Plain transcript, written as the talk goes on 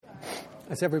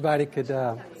As everybody could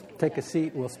take a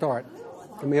seat, we'll start.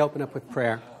 Let me open up with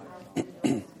prayer.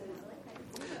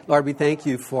 Lord, we thank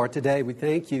you for today. We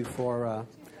thank you for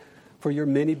your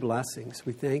many blessings.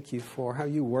 We thank you for how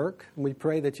you work. And we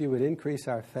pray that you would increase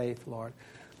our faith, Lord.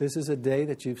 This is a day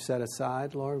that you've set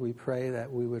aside, Lord. We pray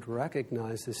that we would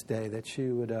recognize this day, that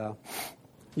you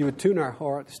would tune our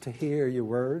hearts to hear your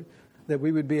word, that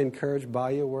we would be encouraged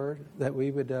by your word, that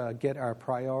we would get our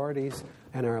priorities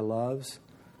and our loves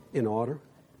in order.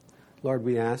 Lord,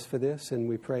 we ask for this, and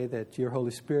we pray that your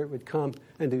Holy Spirit would come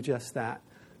and do just that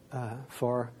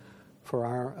for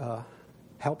our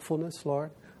helpfulness,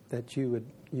 Lord, that you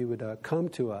would come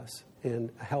to us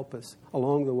and help us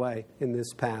along the way in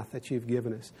this path that you've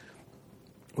given us.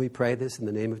 We pray this in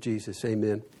the name of Jesus.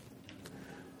 Amen.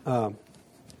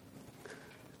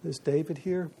 Is David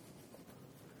here?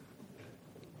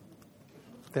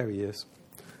 There he is.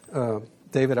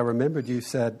 David, I remembered you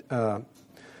said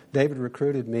David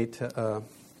recruited me to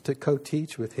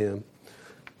co-teach with him,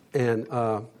 and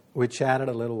we chatted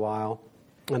a little while,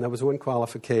 and there was one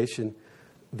qualification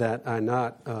that I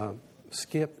not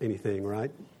skip anything,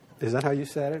 right? Is that how you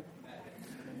said it?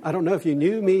 I don't know if you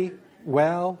knew me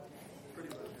well.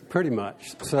 Pretty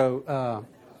much. So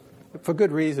for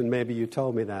good reason, maybe you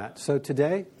told me that. So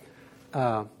today,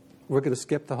 we're going to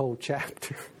skip the whole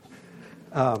chapter.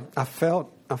 I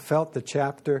felt the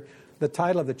chapter. The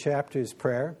title of the chapter is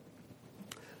prayer.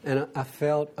 And I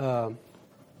felt, I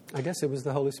guess it was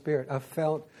the Holy Spirit. I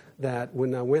felt that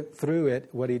when I went through it,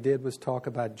 what he did was talk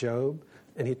about Job,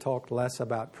 and he talked less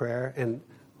about prayer. And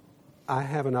I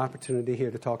have an opportunity here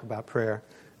to talk about prayer,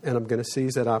 and I'm going to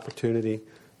seize that opportunity,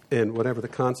 and whatever the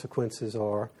consequences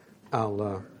are,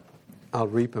 I'll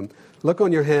reap them. Look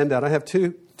on your handout. I have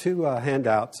two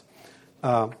handouts.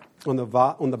 On the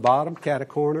bottom cat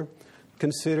corner,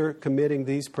 consider committing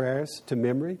these prayers to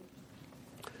memory.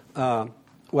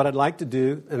 What I'd like to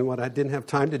do, and what I didn't have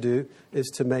time to do, is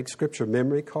to make scripture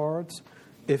memory cards.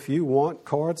 If you want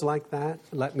cards like that,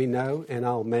 let me know, and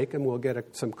I'll make them. We'll get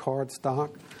some card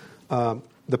stock.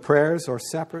 The prayers are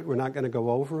separate. We're not going to go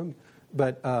over them.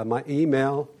 But my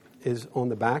email is on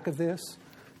the back of this.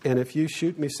 And if you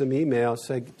shoot me some emails,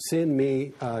 say,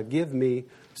 give me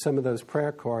some of those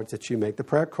prayer cards that you make. The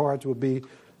prayer cards will be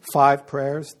 5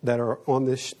 prayers that are on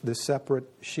this separate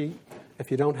sheet. If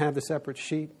you don't have the separate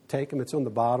sheet, take them. It's on the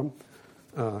bottom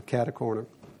cat corner.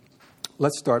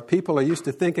 Let's start. People are used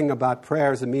to thinking about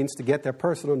prayer as a means to get their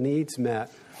personal needs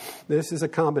met. This is a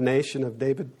combination of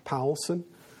David Powelson,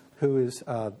 who has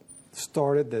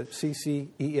started the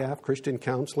CCEF, Christian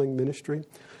Counseling Ministry,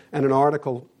 and an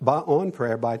article on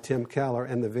prayer by Tim Keller,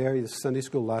 and the various Sunday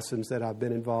school lessons that I've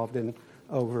been involved in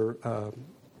over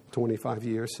 25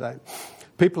 years, say.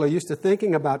 People are used to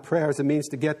thinking about prayer as a means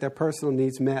to get their personal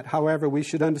needs met. However, we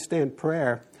should understand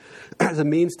prayer as a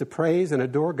means to praise and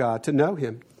adore God, to know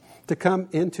Him, to come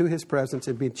into His presence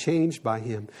and be changed by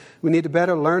Him. We need to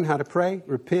better learn how to pray,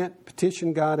 repent,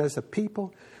 petition God as a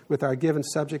people. With our given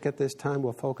subject at this time,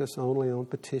 we'll focus only on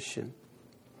petition.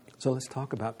 So let's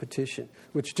talk about petition,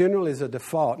 which generally is a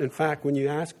default. In fact, when you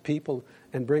ask people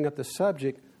and bring up the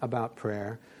subject about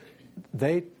prayer,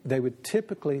 they would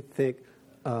typically think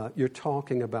you're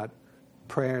talking about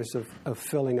prayers of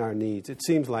filling our needs. It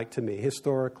seems like to me,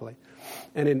 historically.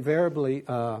 And invariably,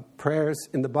 prayers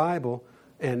in the Bible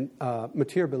and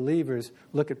mature believers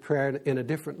look at prayer in a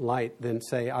different light than,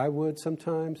 say, I would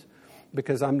sometimes,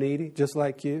 because I'm needy, just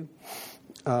like you.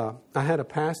 I had a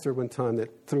pastor one time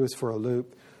that threw us for a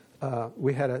loop.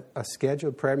 We had a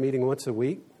scheduled prayer meeting once a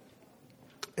week,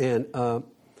 and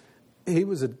he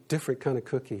was a different kind of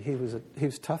cookie. He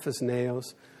was tough as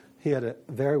nails. He had a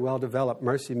very well-developed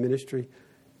mercy ministry.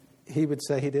 He would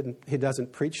say he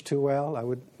doesn't preach too well. I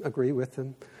would agree with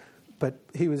him. But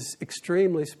he was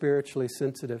extremely spiritually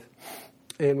sensitive.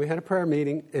 And we had a prayer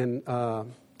meeting, and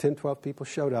 10, 12 people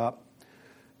showed up.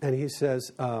 And he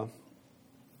says,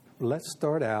 let's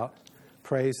start out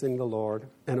praising the Lord,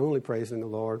 and only praising the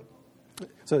Lord.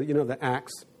 So, the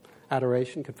acts,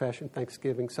 adoration, confession,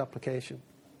 thanksgiving, supplication.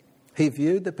 He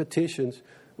viewed the petitions,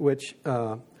 which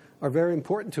are very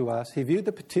important to us. He viewed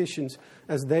the petitions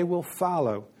as they will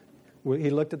follow. He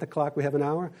looked at the clock. We have an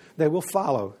hour. They will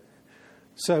follow.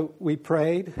 So we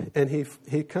prayed, and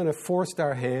he kind of forced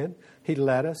our hand. He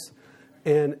led us.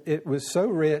 And it was so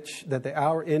rich that the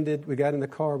hour ended. We got in the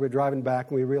car. We were driving back,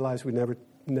 and we realized we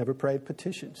never prayed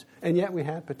petitions. And yet we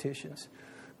had petitions.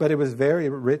 But it was a very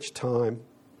rich time.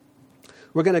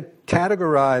 We're going to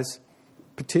categorize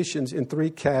petitions in 3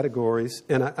 categories.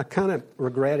 And I kind of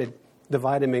regretted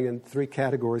dividing them in 3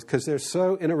 categories because they're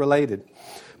so interrelated.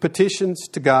 Petitions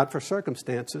to God for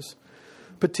circumstances.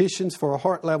 Petitions for a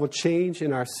heart level change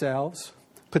in ourselves.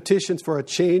 Petitions for a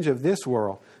change of this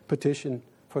world. Petition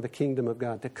for the kingdom of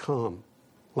God to come,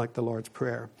 like the Lord's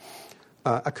Prayer.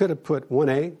 I could have put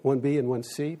 1A, 1B, and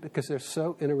 1C because they're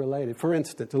so interrelated. For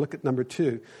instance, to look at number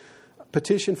 2,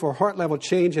 petition for heart-level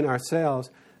change in ourselves.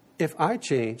 If I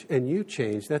change and you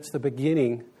change, that's the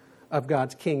beginning of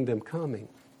God's kingdom coming.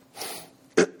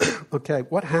 Okay,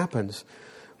 what happens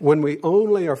when we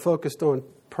only are focused on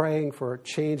praying for a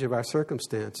change of our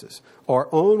circumstances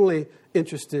or only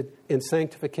interested in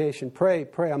sanctification? Pray,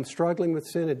 I'm struggling with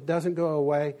sin, it doesn't go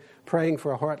away, praying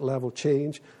for a heart-level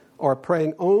change, or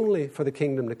praying only for the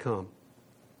kingdom to come.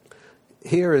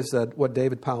 Here is what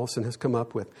David Powelson has come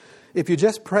up with. If you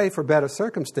just pray for better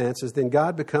circumstances, then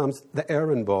God becomes the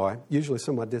errand boy, usually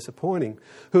somewhat disappointing,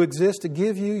 who exists to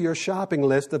give you your shopping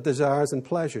list of desires and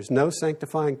pleasures. No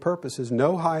sanctifying purposes,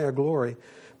 no higher glory.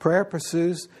 Prayer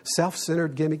pursues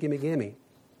self-centered gimme, gimme, gimme.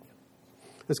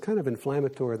 It's kind of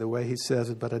inflammatory the way he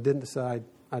says it, but I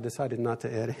decided not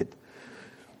to edit it.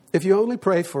 If you only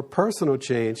pray for personal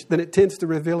change, then it tends to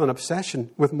reveal an obsession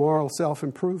with moral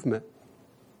self-improvement.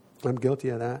 I'm guilty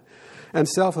of that. And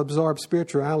self-absorbed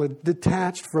spirituality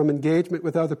detached from engagement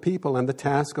with other people and the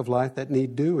task of life that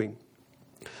need doing.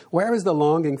 Where is the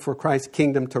longing for Christ's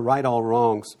kingdom to right all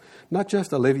wrongs? Not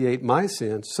just alleviate my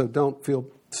sins so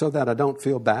that I don't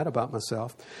feel bad about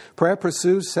myself. Prayer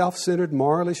pursues self-centered,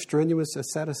 morally strenuous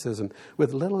asceticism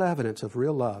with little evidence of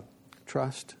real love,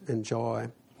 trust, and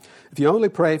joy. If you only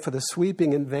pray for the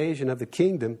sweeping invasion of the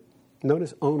kingdom,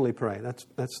 notice only pray. That's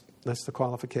the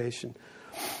qualification.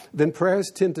 Then prayers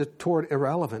tend toward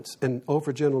irrelevance and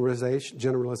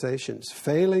overgeneralizations,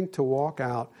 failing to walk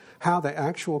out how the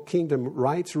actual kingdom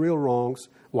rights real wrongs,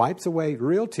 wipes away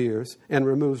real tears, and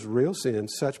removes real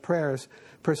sins. Such prayers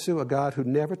pursue a God who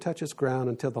never touches ground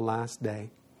until the last day.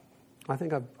 I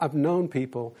think I've known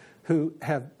people who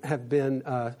have been...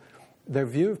 their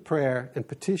view of prayer and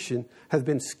petition has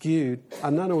been skewed.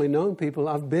 I've not only known people,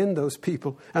 I've been those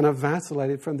people, and I've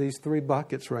vacillated from these 3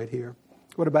 buckets right here.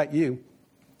 What about you?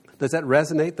 Does that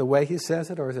resonate the way he says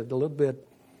it, or is it a little bit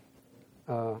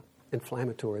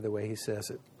inflammatory the way he says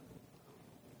it?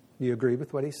 Do you agree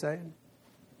with what he's saying?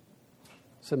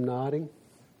 Some nodding.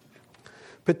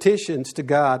 Petitions to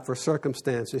God for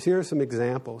circumstances. Here are some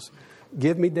examples.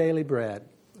 Give me daily bread.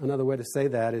 Another way to say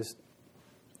that is,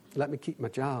 let me keep my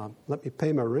job. Let me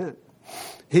pay my rent.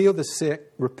 Heal the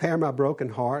sick. Repair my broken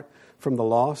heart from the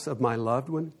loss of my loved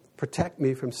one. Protect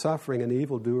me from suffering and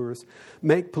evildoers.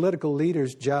 Make political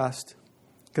leaders just.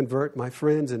 Convert my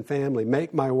friends and family.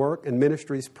 Make my work and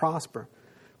ministries prosper.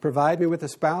 Provide me with a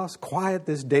spouse. Quiet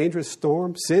this dangerous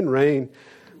storm. Send rain.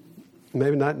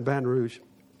 Maybe not in Baton Rouge.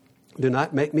 Do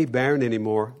not make me barren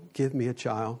anymore. Give me a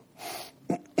child.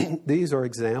 These are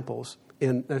examples.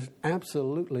 And there's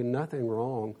absolutely nothing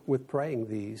wrong with praying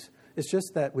these. It's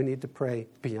just that we need to pray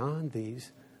beyond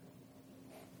these.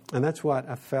 And that's what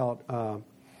I felt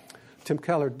Tim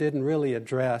Keller didn't really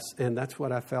address, and that's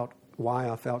what why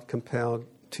I felt compelled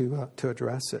to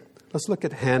address it. Let's look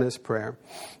at Hannah's prayer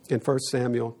in 1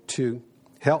 Samuel 2.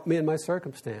 Help me in my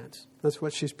circumstance. That's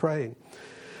what she's praying.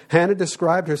 Hannah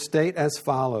described her state as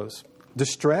follows.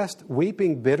 Distressed,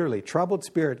 weeping bitterly, troubled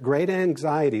spirit, great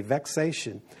anxiety,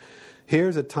 vexation.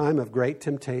 Here's a time of great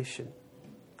temptation.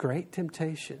 Great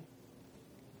temptation.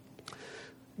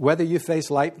 Whether you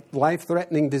face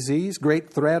life-threatening disease,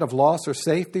 great threat of loss or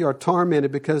safety, or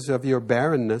tormented because of your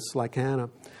barrenness like Hannah,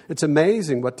 it's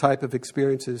amazing what type of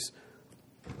experiences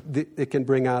it can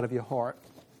bring out of your heart.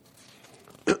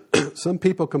 Some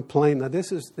people complain. Now,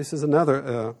 this is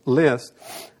another list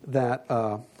that,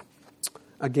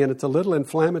 again, it's a little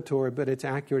inflammatory, but it's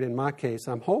accurate in my case.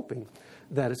 I'm hoping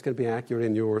that it's going to be accurate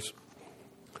in yours.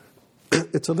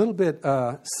 It's a little bit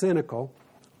cynical,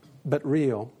 but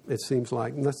real, it seems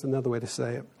like. And that's another way to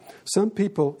say it. Some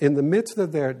people, in the midst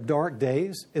of their dark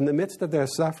days, in the midst of their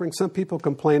suffering, some people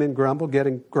complain and grumble,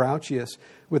 getting grouchiest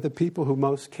with the people who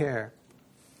most care.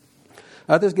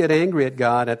 Others get angry at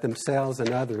God, at themselves, and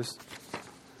others.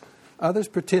 Others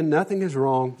pretend nothing is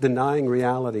wrong, denying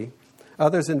reality.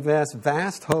 Others invest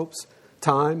vast hopes,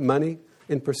 time, money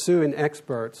in pursuing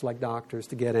experts like doctors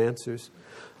to get answers.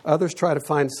 Others try to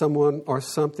find someone or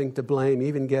something to blame,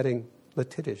 even getting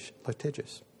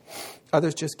litigious.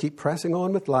 Others just keep pressing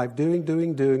on with life, doing,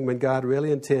 when God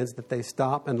really intends that they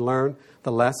stop and learn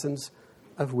the lessons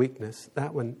of weakness.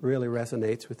 That one really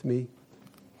resonates with me.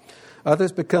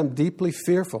 Others become deeply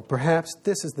fearful. Perhaps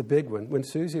this is the big one. When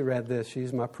Susie read this,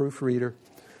 she's my proofreader,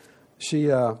 she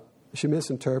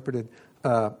misinterpreted.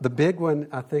 The big one,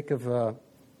 I think of, I'm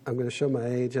going to show my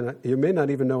age, and you may not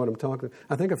even know what I'm talking about.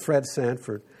 I think of Fred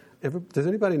Sanford. Does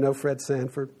anybody know Fred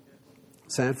Sanford?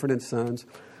 Sanford and Sons.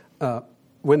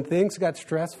 when things got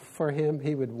stressful for him,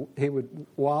 he would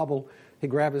wobble. He'd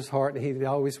grab his heart, and he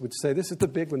always would say, "This is the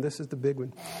big one. This is the big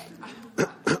one."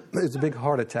 It's a big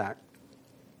heart attack.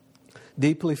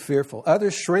 Deeply fearful.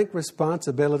 Others shrink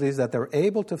responsibilities that they're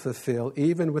able to fulfill,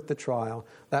 even with the trial.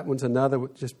 That one's another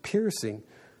just piercing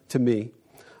to me.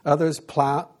 Others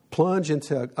plunge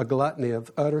into a gluttony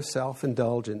of utter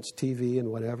self-indulgence, TV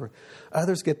and whatever.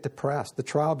 Others get depressed. The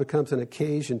trial becomes an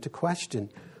occasion to question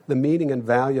the meaning and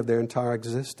value of their entire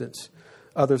existence.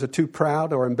 Others are too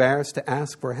proud or embarrassed to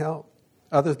ask for help.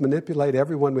 Others manipulate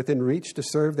everyone within reach to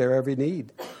serve their every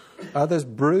need. Others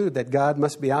brood that God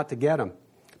must be out to get them,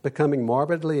 becoming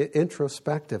morbidly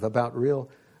introspective about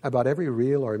every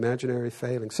real or imaginary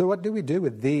failing. So what do we do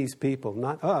with these people,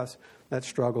 not us, that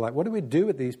struggle? What do we do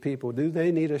with these people? Do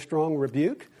they need a strong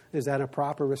rebuke? Is that a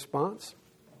proper response?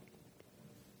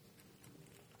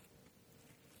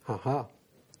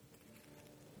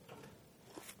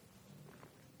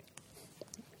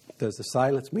 Does the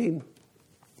silence mean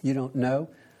you don't know?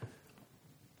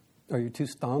 Are you too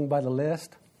stung by the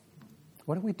list?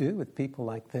 What do we do with people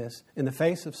like this in the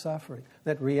face of suffering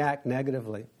that react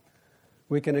negatively?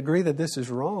 We can agree that this is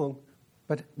wrong,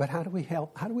 but how do we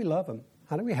help? How do we love them?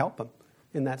 How do we help them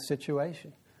in that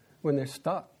situation when they're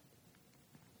stuck?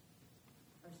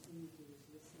 First thing you do is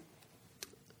listen.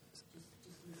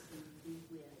 Just listen and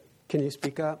be with. Can you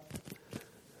speak up?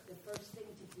 The first thing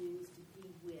to do is to be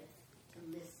with, to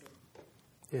listen.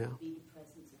 Yeah. To be the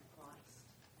presence of Christ.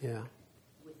 Yeah.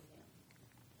 With them.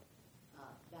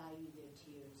 Value their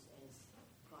tears as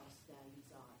Christ values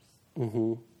ours.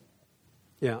 Mm-hmm.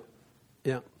 Yeah.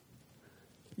 Yeah.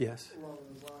 Yes. Along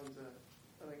those lines,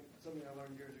 I think something I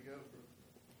learned years ago from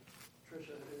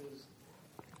Tricia is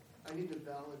I need to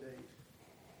validate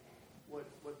what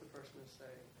the person is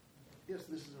saying. Yes,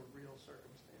 this is a real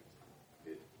circumstance.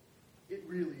 It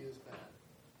really is bad.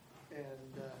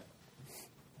 And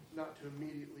not to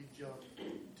immediately jump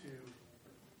to,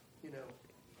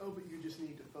 but you just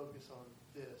need to focus on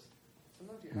this.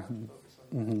 Sometimes you have to focus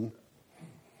on this.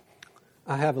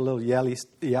 I have a little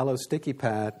yellow sticky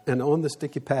pad, and on the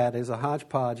sticky pad is a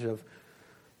hodgepodge of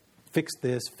fix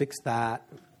this, fix that,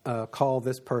 call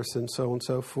this person, so on and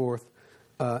so forth.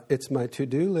 It's my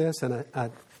to-do list, and I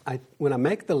when I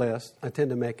make the list, I tend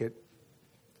to make it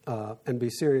and be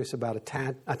serious about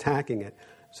attacking it.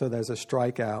 So there's a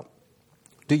strikeout.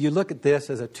 Do you look at this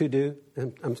as a to-do?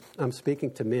 I'm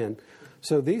speaking to men.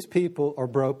 So these people are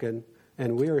broken,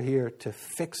 and we are here to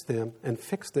fix them and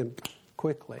fix them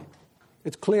quickly.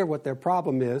 It's clear what their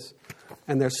problem is,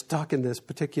 and they're stuck in this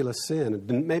particular sin,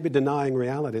 maybe denying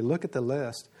reality. Look at the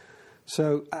list.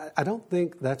 So I don't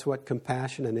think that's what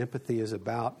compassion and empathy is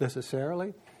about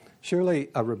necessarily. Surely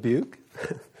a rebuke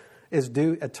is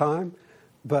due at time,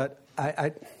 but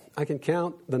I can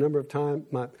count the number of times.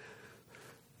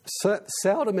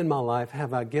 Seldom in my life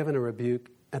have I given a rebuke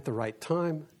at the right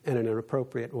time and in an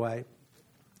appropriate way.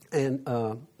 And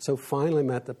so finally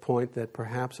I'm at the point that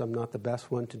perhaps I'm not the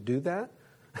best one to do that.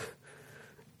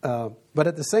 But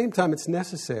at the same time, it's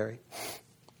necessary.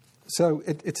 So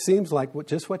it seems like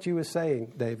just what you were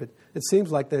saying, David, it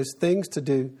seems like there's things to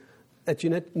do that you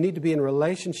need to be in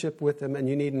relationship with them, and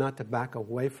you need not to back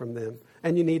away from them,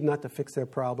 and you need not to fix their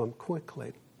problem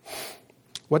quickly.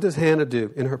 What does Hannah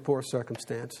do in her poor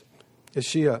circumstance? Is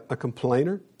she a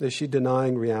complainer? Is she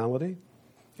denying reality?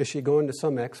 Is she going to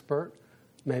some expert?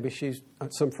 Maybe she's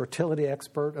some fertility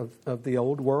expert of the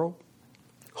old world.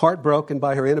 Heartbroken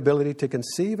by her inability to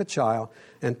conceive a child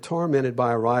and tormented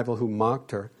by a rival who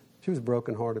mocked her. She was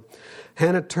brokenhearted.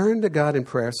 Hannah turned to God in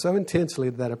prayer so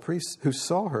intensely that a priest who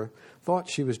saw her thought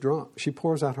she was drunk. She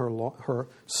pours out her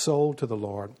soul to the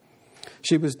Lord.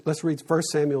 Let's read 1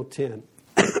 Samuel 10.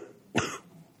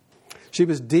 She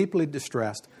was deeply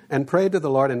distressed and prayed to the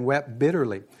Lord and wept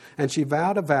bitterly. And she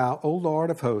vowed a vow, O Lord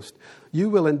of hosts, you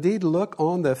will indeed look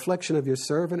on the affliction of your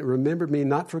servant and remember me,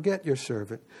 not forget your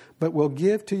servant, but will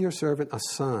give to your servant a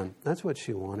son. That's what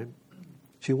she wanted.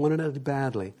 She wanted it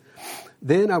badly.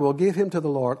 Then I will give him to the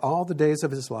Lord all the days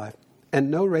of his life,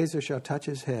 and no razor shall touch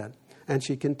his head. And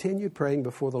she continued praying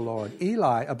before the Lord.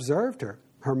 Eli observed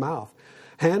her mouth.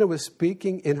 Hannah was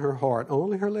speaking in her heart.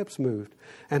 Only her lips moved,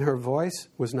 and her voice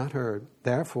was not heard.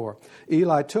 Therefore,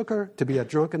 Eli took her to be a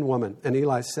drunken woman. And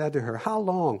Eli said to her, how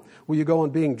long will you go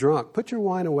on being drunk? Put your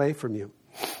wine away from you.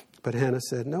 But Hannah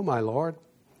said, no, my Lord,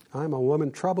 I am a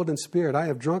woman troubled in spirit. I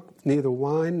have drunk neither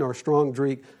wine nor strong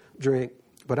drink,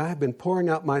 but I have been pouring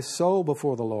out my soul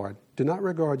before the Lord. Do not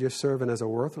regard your servant as a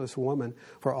worthless woman,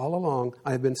 for all along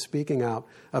I have been speaking out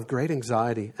of great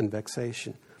anxiety and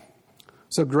vexation.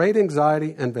 So great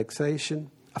anxiety and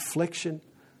vexation, affliction.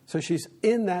 So she's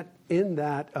in that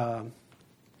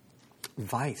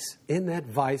vice, and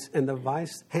the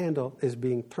vice handle is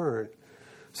being turned.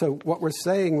 So what we're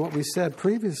saying, what we said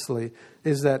previously,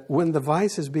 is that when the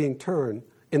vice is being turned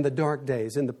in the dark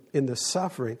days, in the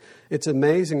suffering, it's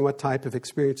amazing what type of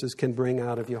experiences can bring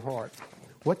out of your heart.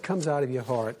 What comes out of your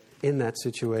heart in that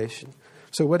situation?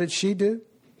 So what did she do?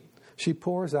 She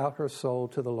pours out her soul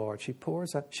to the Lord. She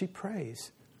prays.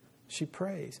 She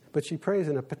prays. But she prays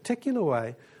in a particular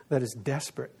way that is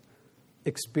desperate,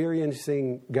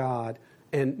 experiencing God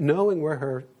and knowing where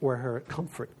her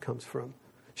comfort comes from.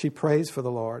 She prays for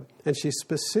the Lord, and she's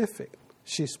specific.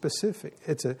 She's specific.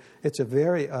 It's a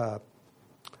very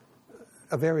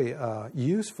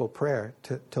useful prayer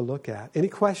to look at. Any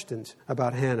questions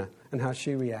about Hannah and how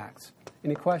she reacts?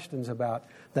 Any questions about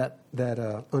that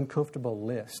uncomfortable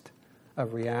list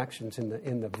of reactions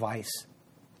in the vice?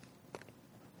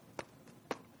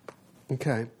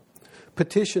 Okay.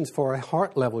 Petitions for a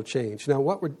heart level change. Now,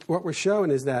 what we're showing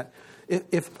is that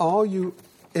if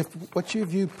what you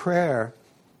view prayer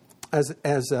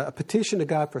as a petition to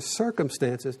God for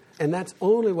circumstances, and that's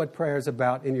only what prayer is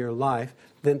about in your life,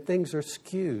 then things are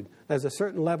skewed. There's a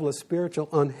certain level of spiritual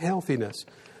unhealthiness.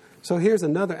 So here's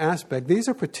another aspect. These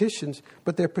are petitions,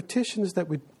 but they're petitions that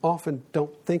we often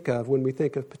don't think of when we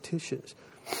think of petitions.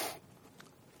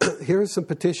 Here are some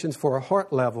petitions for a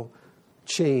heart level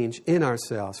change in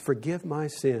ourselves. Forgive my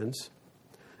sins.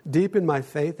 Deepen my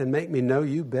faith and make me know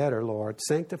you better, Lord.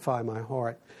 Sanctify my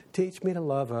heart. Teach me to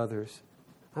love others.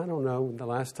 I don't know the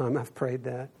last time I've prayed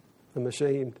that. I'm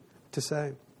ashamed to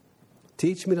say.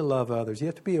 Teach me to love others. You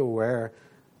have to be aware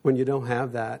when you don't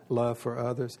have that love for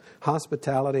others.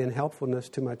 Hospitality and helpfulness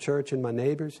to my church and my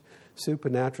neighbors.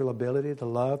 Supernatural ability to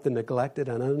love the neglected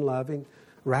and unloving.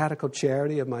 Radical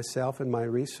charity of myself and my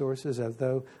resources as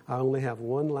though I only have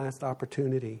one last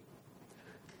opportunity.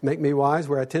 Make me wise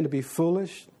where I tend to be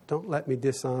foolish. Don't let me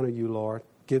dishonor you, Lord.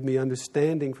 Give me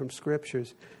understanding from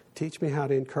Scriptures. Teach me how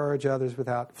to encourage others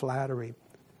without flattery.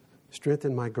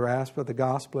 Strengthen my grasp of the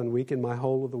gospel and weaken my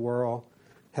hold of the world.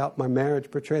 Help my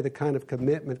marriage portray the kind of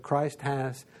commitment Christ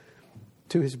has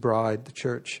to His bride, the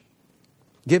church.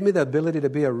 Give me the ability to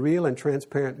be a real and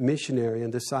transparent missionary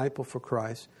and disciple for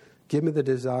Christ. Give me the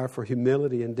desire for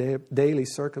humility in daily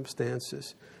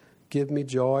circumstances. Give me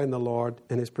joy in the Lord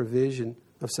and His provision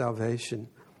of salvation.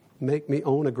 Make me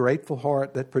own a grateful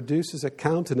heart that produces a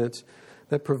countenance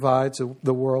that provides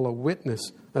the world a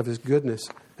witness of His goodness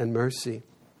and mercy.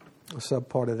 A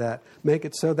subpart of that. Make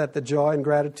it so that the joy and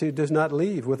gratitude does not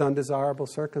leave with undesirable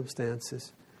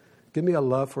circumstances. Give me a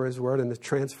love for His Word and the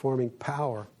transforming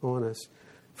power on us.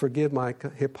 Forgive my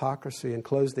hypocrisy and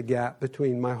close the gap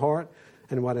between my heart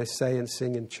and what I say and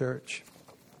sing in church.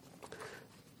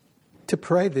 To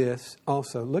pray this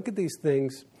also, look at these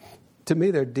things. To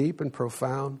me, they're deep and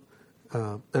profound.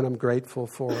 And I'm grateful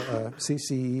for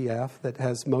CCEF that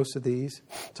has most of these.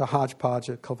 It's a hodgepodge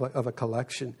of a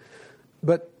collection.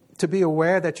 But to be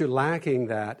aware that you're lacking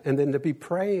that, and then to be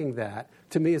praying that,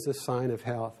 to me is a sign of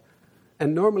health.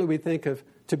 And normally we think of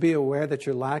to be aware that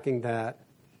you're lacking that,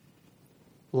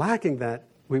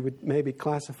 we would maybe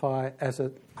classify as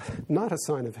not a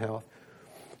sign of health.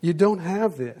 You don't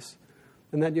have this,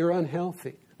 and that you're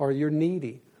unhealthy or you're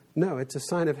needy. No, it's a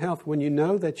sign of health when you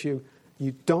know that you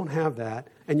don't have that,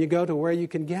 and you go to where you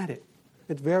can get it.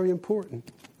 It's very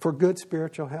important for good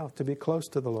spiritual health to be close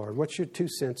to the Lord. What's your 2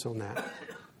 cents on that?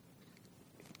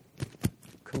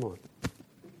 Come on.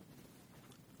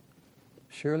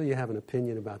 Surely you have an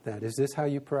opinion about that. Is this how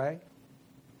you pray?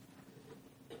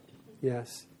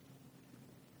 Yes.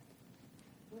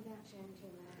 Without sharing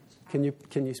too much.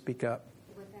 Can you speak up?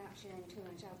 Without sharing too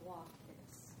much, I've walked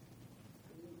this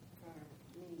for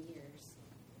many years.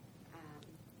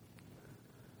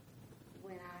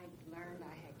 When I learned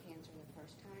I had cancer the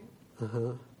first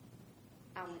time,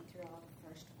 I went through all the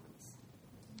first ones.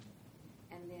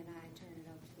 And then I turned it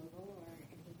over to the Lord,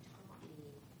 and He taught me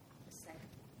the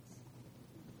second ones.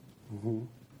 Mm-hmm.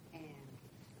 And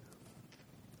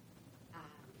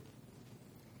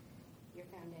your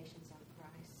foundation's on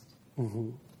Christ. Mm-hmm.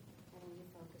 And when you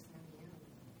focus on Him,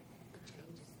 it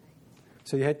changes things.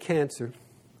 So you had cancer.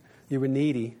 You were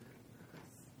needy.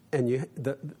 And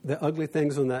the ugly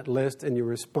things on that list and your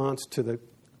response to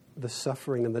the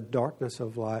suffering and the darkness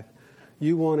of life,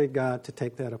 you wanted God to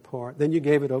take that apart. Then you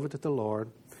gave it over to the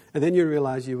Lord. And then you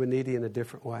realized you were needy in a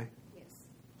different way. Yes.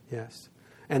 Yes.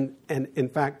 And in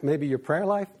fact, maybe your prayer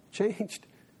life changed.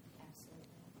 Absolutely.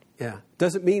 Yeah.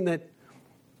 Doesn't mean that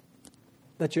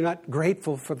you're not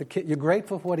grateful for the kid. You're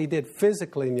grateful for what He did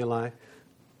physically in your life.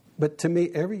 But to me,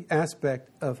 every aspect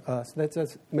of us,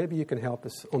 maybe you can help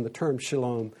us on the term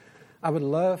shalom. I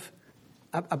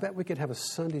bet we could have a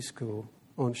Sunday school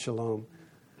on shalom.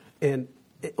 And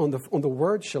on the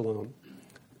word shalom.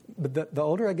 But the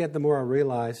older I get, the more I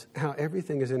realize how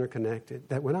everything is interconnected.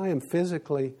 That when I am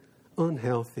physically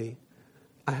unhealthy,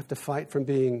 I have to fight from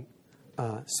being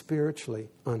spiritually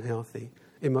unhealthy,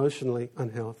 emotionally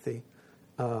unhealthy,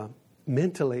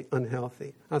 mentally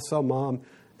unhealthy. I saw Mom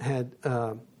had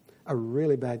a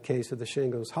really bad case of the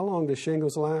shingles. How long does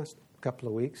shingles last? A couple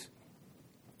of weeks.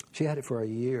 She had it for a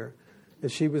year.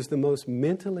 And she was the most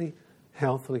mentally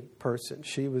healthy person.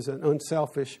 She was an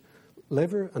unselfish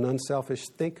liver, an unselfish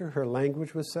thinker. Her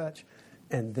language was such.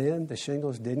 And then the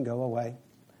shingles didn't go away.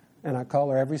 And I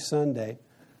call her every Sunday.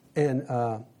 And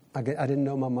I didn't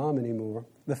know my mom anymore.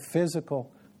 The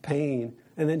physical pain.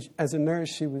 And then as a nurse,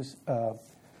 she was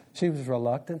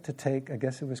reluctant to take, I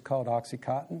guess it was called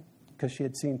Oxycontin, because she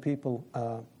had seen people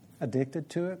addicted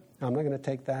to it. I'm not going to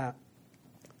take that.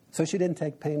 So she didn't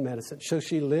take pain medicine. So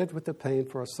she lived with the pain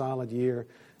for a solid year,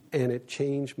 and it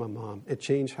changed my mom. It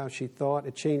changed how she thought.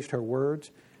 It changed her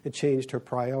words. It changed her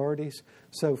priorities.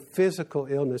 So physical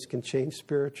illness can change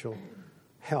spiritual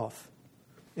health.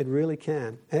 It really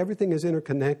can. Everything is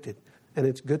interconnected, and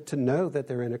it's good to know that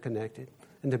they're interconnected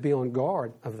and to be on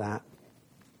guard of that.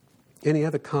 Any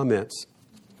other comments?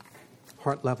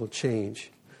 Heart level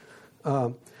change.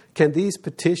 Can these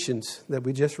petitions that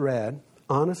we just read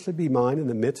honestly be mine in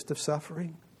the midst of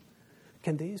suffering?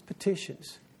 Can these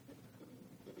petitions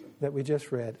that we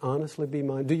just read honestly be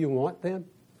mine? Do you want them?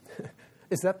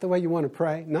 Is that the way you want to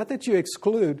pray? Not that you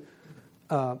exclude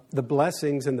the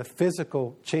blessings and the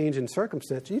physical change in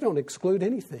circumstance. You don't exclude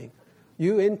anything.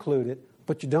 You include it,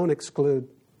 but you don't exclude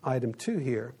item 2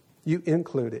 here. You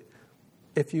include it.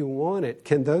 If you want it,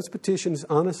 can those petitions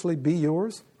honestly be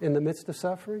yours in the midst of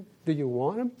suffering? Do you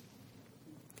want them?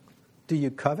 Do you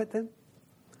covet them?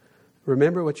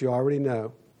 Remember what you already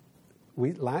know.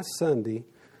 Last Sunday,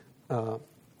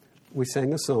 we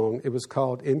sang a song. It was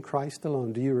called In Christ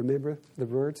Alone. Do you remember the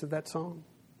words of that song?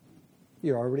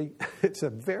 It's a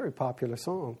very popular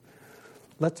song.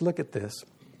 Let's look at this.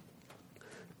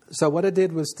 So what I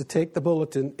did was to take the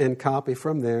bulletin and copy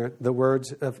from there the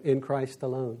words of In Christ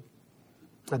Alone.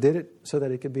 I did it so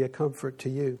that it could be a comfort to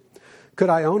you. Could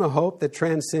I own a hope that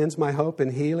transcends my hope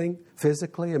in healing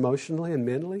physically, emotionally, and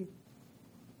mentally?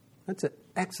 That's an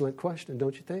excellent question,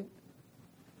 don't you think?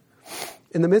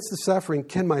 In the midst of suffering,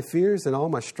 can my fears and all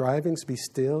my strivings be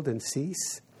stilled and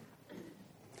cease?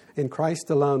 In Christ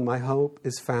alone my hope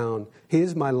is found. He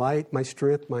is my light, my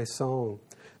strength, my song.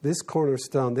 This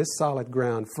cornerstone, this solid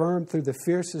ground, firm through the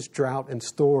fiercest drought and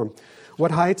storm.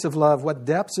 What heights of love, what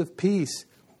depths of peace,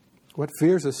 what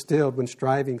fears are stilled when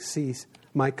striving cease.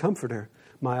 My comforter,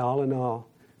 my all in all.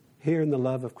 Here in the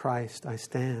love of Christ I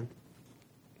stand.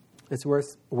 It's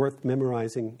worth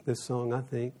memorizing this song, I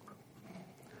think.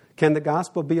 Can the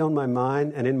gospel be on my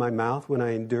mind and in my mouth when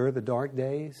I endure the dark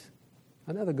days?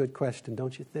 Another good question,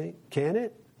 don't you think? Can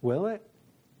it? Will it?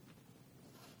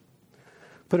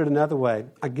 Put it another way,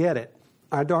 I get it.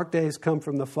 Our dark days come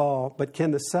from the fall, but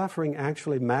can the suffering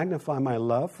actually magnify my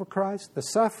love for Christ? The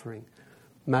suffering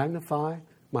magnify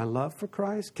my love for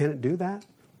Christ? Can it do that?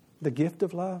 The gift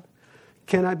of love?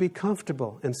 Can I be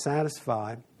comfortable and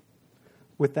satisfied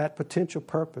with that potential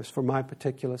purpose for my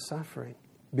particular suffering,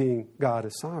 being God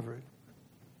is sovereign?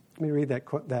 Let me read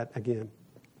that again.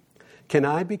 Can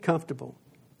I be comfortable?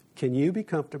 Can you be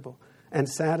comfortable and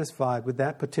satisfied with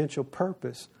that potential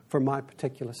purpose for my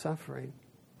particular suffering?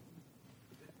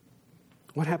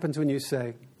 What happens when you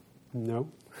say,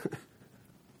 no?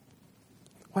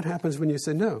 What happens when you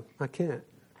say, no, I can't?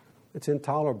 It's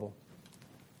intolerable.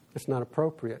 It's not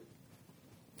appropriate.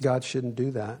 God shouldn't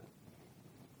do that.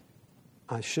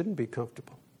 I shouldn't be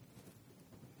comfortable.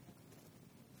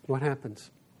 What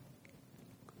happens?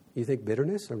 You think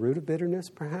bitterness, a root of bitterness,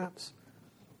 perhaps?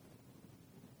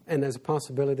 And there's a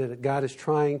possibility that God is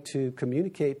trying to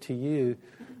communicate to you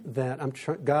that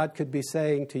God could be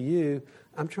saying to you,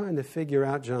 I'm trying to figure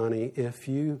out, Johnny, if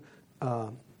you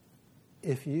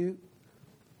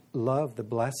love the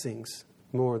blessings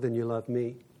more than you love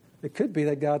me. It could be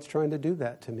that God's trying to do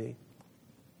that to me.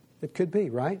 It could be,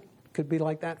 right? It could be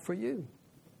like that for you.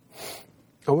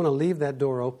 I want to leave that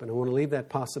door open. I want to leave that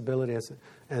possibility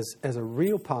as a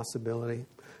real possibility.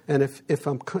 And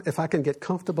if I can get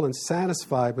comfortable and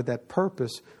satisfied with that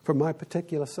purpose for my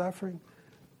particular suffering,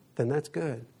 then that's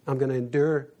good. I'm going to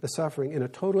endure the suffering in a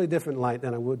totally different light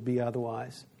than I would be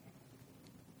otherwise.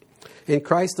 In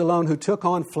Christ alone, who took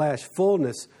on flesh,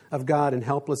 fullness of God and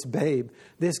helpless babe,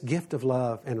 this gift of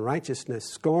love and righteousness,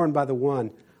 scorned by the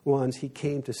ones he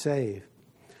came to save.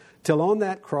 Till on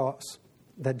that cross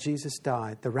that Jesus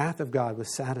died, the wrath of God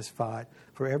was satisfied,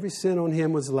 for every sin on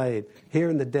him was laid. Here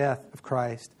in the death of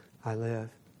Christ I live.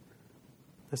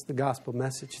 That's the gospel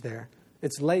message there.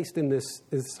 It's laced in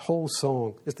this whole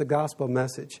song. It's the gospel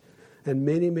message. And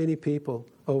many, many people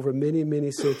over many,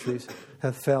 many centuries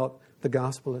have felt the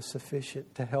gospel is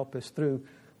sufficient to help us through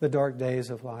the dark days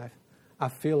of life. I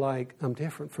feel like I'm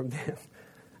different from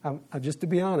them. Just to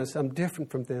be honest, I'm different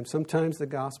from them. Sometimes the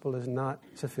gospel is not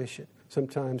sufficient.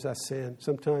 Sometimes I sin.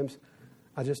 Sometimes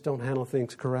I just don't handle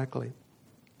things correctly.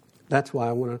 That's why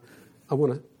I want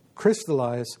to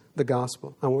crystallize the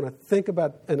gospel. I want to think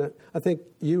about, and I think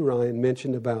you, Ryan,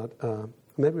 mentioned about,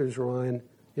 maybe it was Ryan,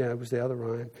 yeah, it was the other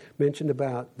Ryan, mentioned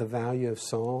about the value of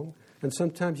song. And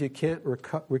sometimes you can't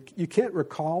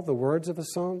recall the words of a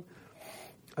song.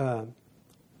 And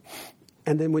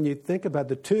then when you think about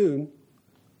the tune,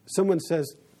 someone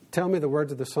says, tell me the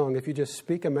words of the song. If you just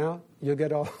speak them out, you'll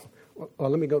get all, well,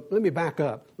 let me back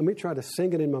up. Let me try to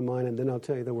sing it in my mind, and then I'll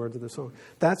tell you the words of the song.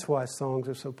 That's why songs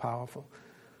are so powerful.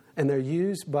 And they're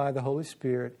used by the Holy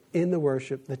Spirit in the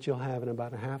worship that you'll have in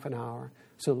about a half an hour.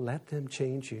 So let them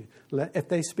change you. If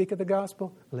they speak of the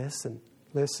gospel, listen.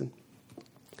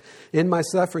 In my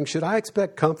suffering, should I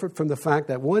expect comfort from the fact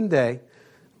that one day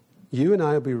you and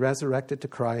I will be resurrected to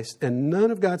Christ, and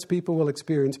none of God's people will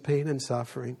experience pain and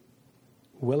suffering?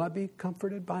 Will I be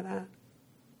comforted by that?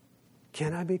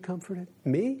 Can I be comforted?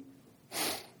 Me?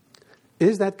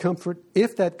 Is that comfort?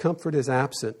 If that comfort is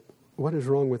absent, what is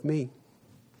wrong with me?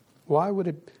 Why would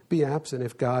it be absent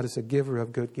if God is a giver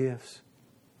of good gifts?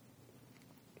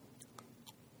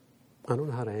 I don't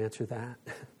know how to answer that.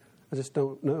 I just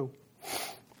don't know.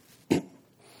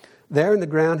 There in the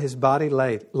ground his body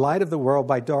lay, light of the world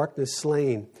by darkness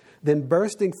slain, then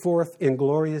bursting forth in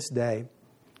glorious day.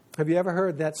 Have you ever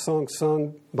heard that song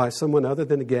sung by someone other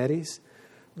than the Gettys?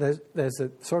 There's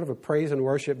a sort of a praise and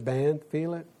worship band,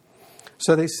 feel it?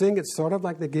 So they sing it sort of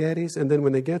like the Gettys, and then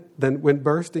when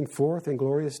bursting forth in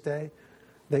glorious day,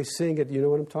 they sing it. You know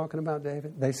what I'm talking about,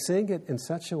 David? They sing it in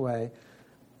such a way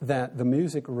that the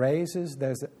music raises.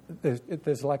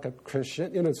 There's like a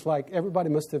crescendo. It's like everybody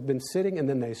must have been sitting, and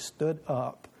then they stood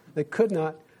up. They could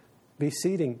not be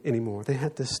seating anymore. They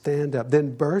had to stand up.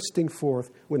 Then bursting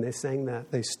forth, when they sang that,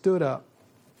 they stood up,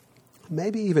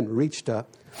 maybe even reached up.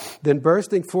 Then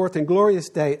bursting forth in glorious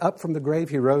day, up from the grave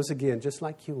he rose again, just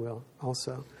like you will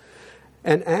also.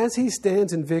 And as he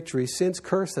stands in victory, sin's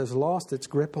curse has lost its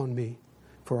grip on me.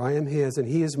 For I am his and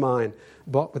he is mine,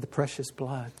 bought with the precious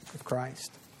blood of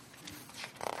Christ.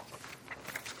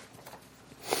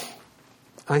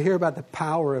 I hear about the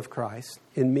power of Christ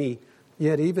in me.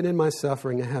 Yet even in my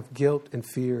suffering, I have guilt and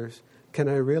fears. Can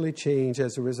I really change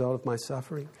as a result of my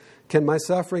suffering? Can my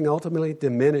suffering ultimately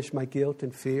diminish my guilt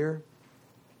and fear?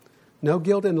 No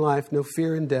guilt in life, no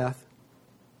fear in death.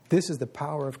 This is the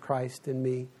power of Christ in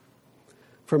me.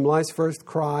 From life's first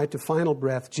cry to final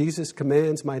breath, Jesus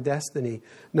commands my destiny.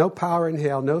 No power in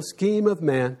hell, no scheme of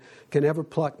man can ever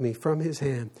pluck me from his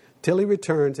hand. Till he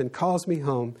returns and calls me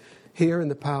home, here in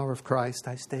the power of Christ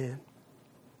I stand.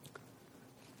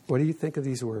 What do you think of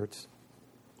these words?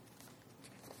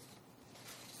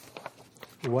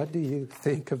 What do you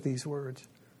think of these words?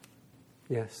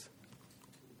 Yes.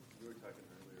 We were talking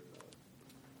earlier about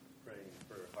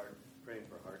praying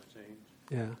for heart change.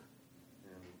 Yeah.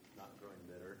 And not growing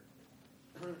bitter.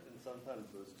 And sometimes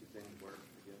those two things work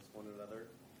against one another,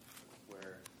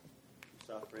 where you're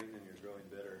suffering and you're growing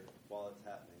bitter while it's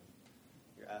happening.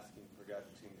 You're asking for God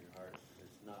to change your heart.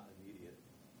 It's not immediate.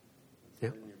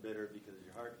 And so then you're bitter because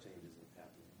your heart change isn't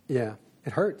happening. Yeah.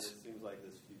 It hurts. It seems like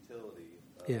this futility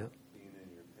of being in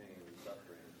your pain and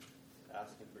suffering,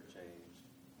 asking for change,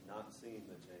 not seeing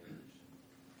the change,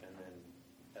 and then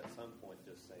at some point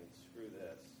just saying, screw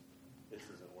this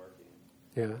isn't working.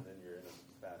 Yeah. And then you're in a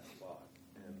bad spot.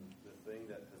 And the thing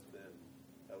that has been,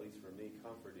 at least for me,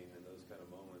 comforting in those kind of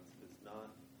moments is not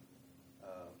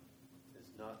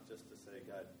just to say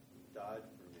God died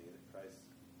for me, that Christ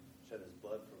shed his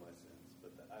blood for my sins, but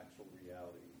the actual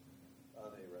reality of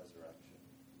a resurrection.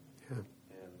 Yeah.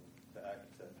 And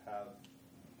to have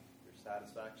your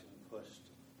satisfaction pushed,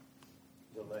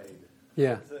 delayed.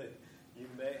 Yeah. You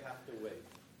may have to wait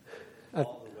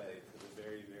all the way to the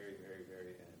very, very, very,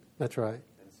 very end. That's right.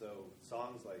 And so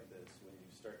songs like this, when you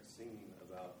start singing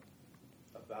about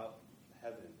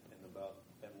heaven and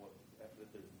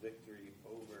that there's victory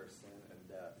over sin and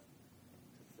death,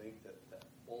 to think that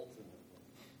ultimately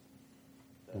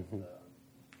the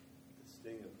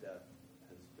sting of death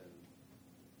has been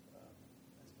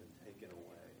taken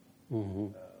away,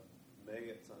 may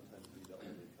it sometimes be the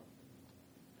only comfort,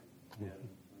 and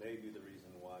maybe the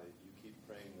reason why you keep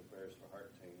praying the prayers for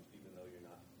heart change, even though you're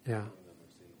not feeling them or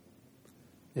seeing them.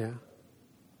 Yeah.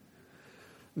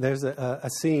 There's a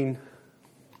scene.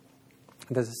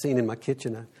 There's a scene in my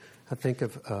kitchen. I think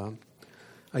of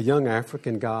a young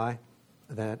African guy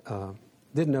that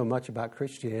didn't know much about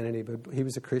Christianity, but he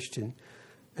was a Christian.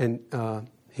 And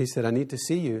he said, I need to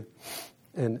see you.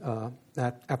 And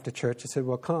after church, I said,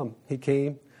 well, come. He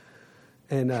came,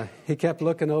 and he kept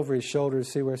looking over his shoulder to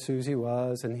see where Susie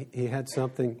was, and he had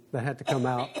something that had to come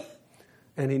out.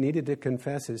 And he needed to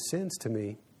confess his sins to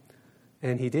me.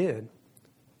 And he did.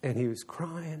 And he was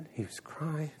crying. He was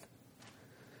crying.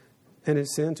 And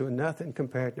his sins were nothing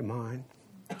compared to mine.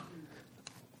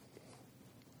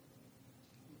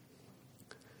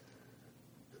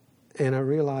 And I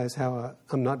realized how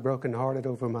I'm not brokenhearted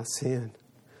over my sin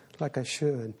like I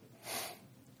should.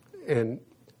 And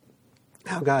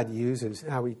how God uses,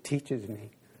 how He teaches me.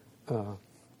 And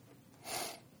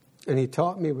He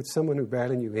taught me with someone who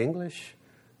barely knew English,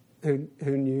 who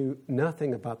knew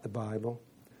nothing about the Bible.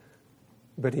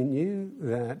 But he knew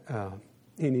that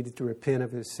he needed to repent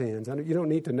of his sins. You don't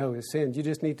need to know his sins. You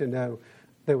just need to know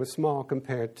they were small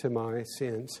compared to my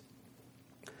sins.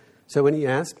 So when he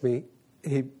asked me,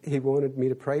 he wanted me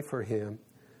to pray for him.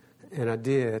 And I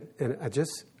did. And I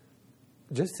just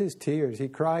his tears. He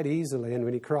cried easily. And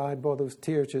when he cried, boy, those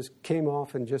tears just came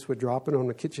off and just were dropping on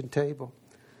the kitchen table.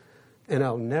 And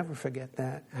I'll never forget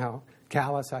that, how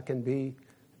callous I can be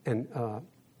and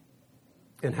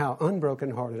how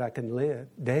unbroken-hearted I can live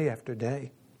day after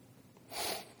day.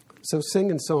 So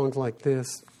singing songs like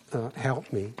this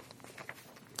help me.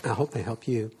 I hope they help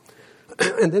you.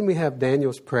 And then we have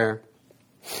Daniel's prayer,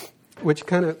 which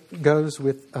kind of goes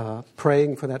with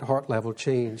praying for that heart level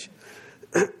change.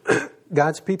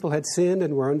 God's people had sinned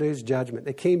and were under His judgment.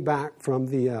 They came back from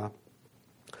the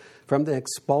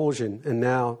expulsion, and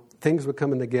now things were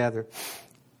coming together.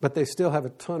 But they still have a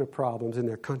ton of problems in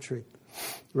their country.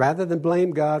 Rather than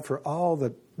blame God for all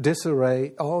the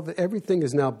disarray, everything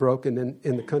is now broken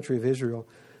in the country of Israel.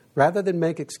 Rather than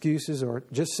make excuses or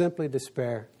just simply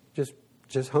despair,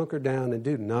 just hunker down and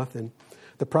do nothing,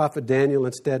 the prophet Daniel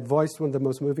instead voiced one of the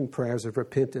most moving prayers of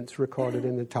repentance recorded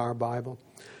in the entire Bible.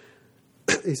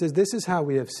 He says, this is how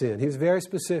we have sinned. He was very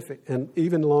specific and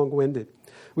even long-winded.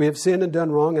 We have sinned and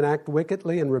done wrong and acted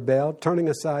wickedly and rebelled, turning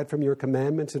aside from your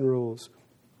commandments and rules.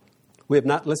 We have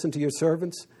not listened to your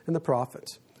servants and the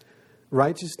prophets.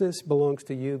 Righteousness belongs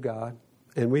to you, God,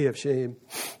 and we have shame.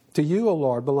 To you, O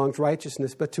Lord, belongs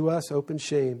righteousness, but to us open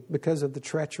shame because of the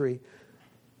treachery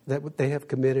that they have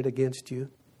committed against you.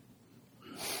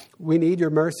 We need your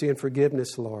mercy and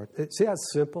forgiveness, Lord. See how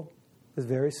it's simple? It's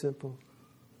very simple.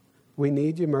 We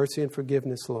need your mercy and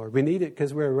forgiveness, Lord. We need it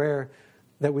because we're aware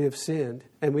that we have sinned,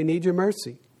 and we need your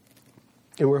mercy.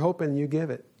 And we're hoping you give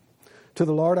it. To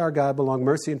the Lord our God belong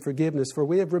mercy and forgiveness, for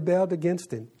we have rebelled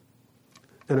against Him.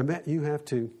 And I bet you have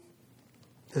too,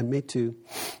 and me too,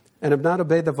 and have not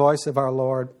obeyed the voice of our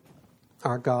Lord,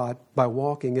 our God, by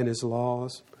walking in His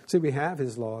laws. See, we have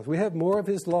His laws. We have more of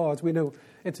His laws. We know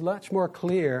it's much more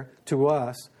clear to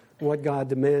us what God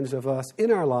demands of us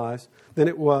in our lives than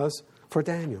it was for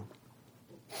Daniel.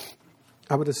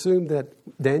 I would assume that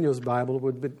Daniel's Bible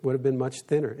would have been much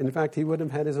thinner. In fact, he would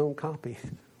have had his own copy,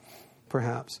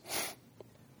 perhaps.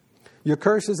 Your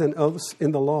curses and oaths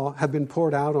in the law have been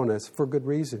poured out on us for good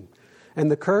reason.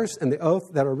 And the curse and the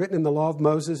oath that are written in the law of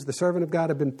Moses, the servant of God,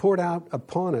 have been poured out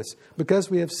upon us because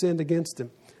we have sinned against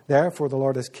Him. Therefore, the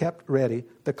Lord has kept ready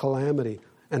the calamity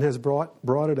and has brought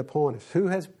it upon us. Who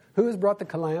has brought the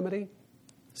calamity?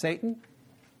 Satan?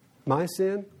 My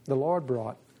sin? The Lord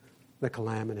brought the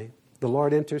calamity. The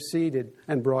Lord interceded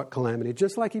and brought calamity,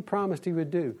 just like He promised He would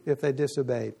do if they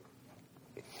disobeyed.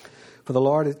 For the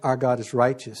Lord our God is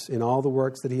righteous in all the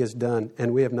works that He has done,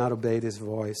 and we have not obeyed His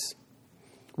voice.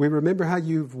 We remember how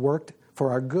you've worked for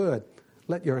our good.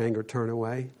 Let your anger turn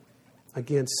away.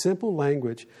 Again, simple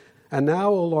language. And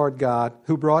now, O Lord God,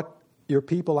 who brought your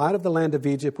people out of the land of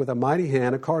Egypt with a mighty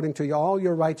hand, according to all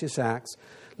your righteous acts,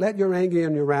 let your anger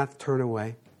and your wrath turn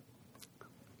away.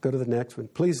 Go to the next one.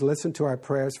 Please listen to our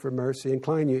prayers for mercy.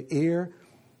 Incline your ear,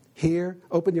 hear,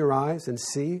 open your eyes, and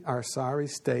see our sorry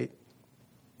state.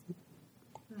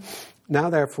 Now,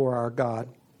 therefore, our God,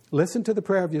 listen to the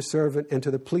prayer of your servant and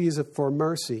to the pleas for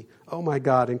mercy. Oh, my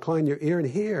God, incline your ear and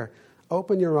hear.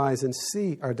 Open your eyes and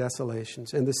see our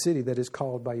desolations and the city that is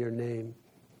called by your name.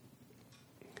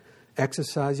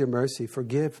 Exercise your mercy.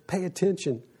 Forgive. Pay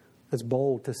attention. It's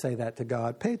bold to say that to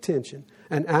God. Pay attention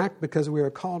and act because we are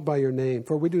called by your name.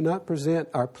 For we do not present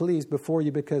our pleas before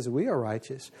you because we are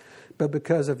righteous, but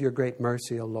because of your great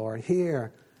mercy, O Lord.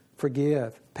 Hear,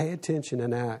 forgive, pay attention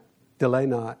and act. Delay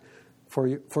not. For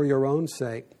your own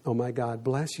sake, oh my God,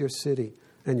 bless your city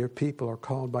and your people are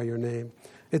called by your name.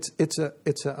 It's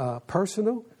a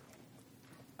personal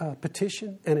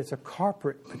petition and it's a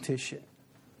corporate petition.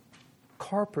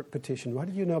 corporate petition. What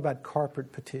do you know about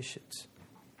corporate petitions?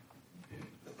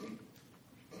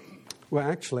 Well,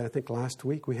 actually, I think last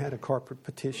week we had a corporate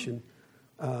petition,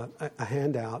 a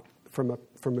handout from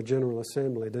a General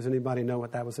Assembly. Does anybody know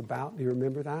what that was about? Do you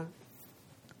remember that?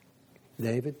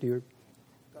 David, do you?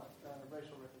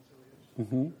 Racial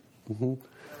reconciliation.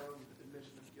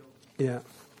 Admission of guilt. Yeah.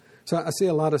 So I see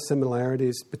a lot of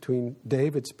similarities between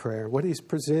David's prayer, what he's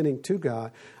presenting to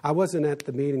God. I wasn't at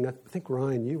the meeting. I think,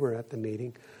 Ryan, you were at the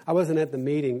meeting. I wasn't at the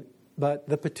meeting, but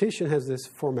the petition has this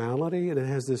formality and it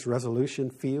has this resolution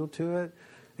feel to it.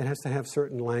 It has to have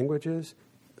certain languages,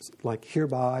 like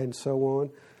hereby and so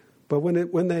on. But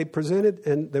when they presented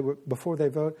and before they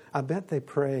vote, I bet they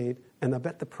prayed, and I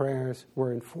bet the prayers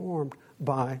were informed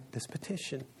by this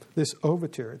petition, this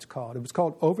overture it's called. It was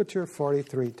called Overture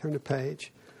 43. Turn the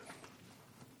page.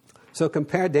 So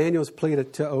compare Daniel's plea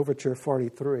to Overture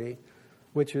 43,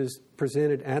 which is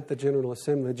presented at the General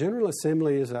Assembly. The General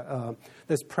Assembly is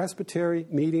there's presbytery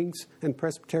meetings and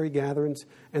presbytery gatherings,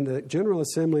 and the General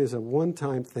Assembly is a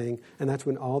one-time thing, and that's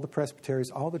when all the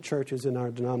presbyteries, all the churches in our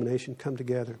denomination come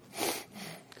together.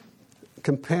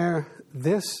 Compare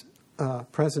this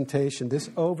presentation, this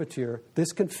overture,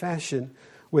 this confession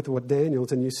with what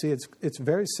Daniel's, and you see it's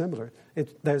very similar.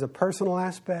 There's a personal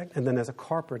aspect, and then there's a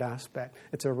corporate aspect.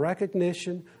 It's a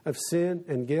recognition of sin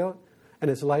and guilt,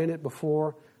 and it's laying it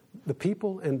before the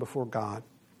people and before God.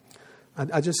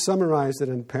 I just summarized it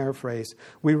in paraphrase.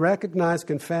 We recognize,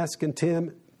 confess,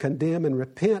 condemn, and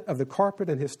repent of the corporate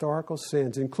and historical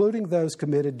sins, including those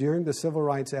committed during the civil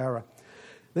rights era.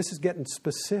 This is getting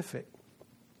specific.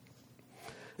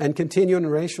 And continuing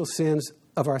racial sins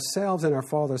of ourselves and our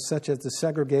fathers, such as the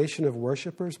segregation of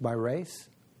worshipers by race,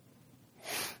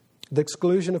 the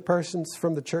exclusion of persons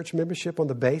from the church membership on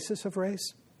the basis of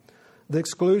race, the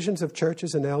exclusions of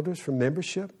churches and elders from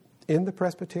membership in the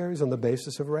presbyteries on the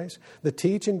basis of race, the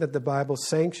teaching that the Bible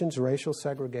sanctions racial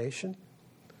segregation,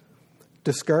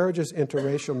 discourages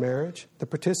interracial marriage, the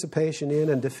participation in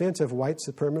and defense of white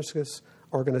supremacist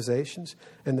organizations,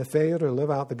 and the failure to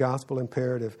live out the gospel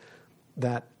imperative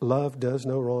that love does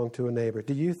no wrong to a neighbor.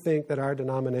 Do you think that our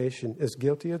denomination is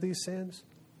guilty of these sins?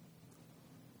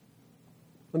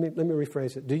 Let me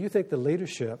rephrase it. Do you think the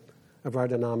leadership of our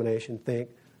denomination think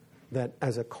that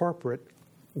as a corporate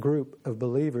group of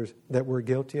believers that we're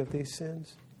guilty of these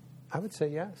sins? I would say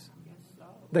yes.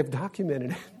 They've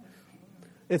documented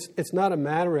it. It's not a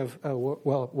matter of,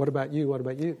 well, what about you? What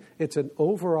about you? It's an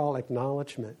overall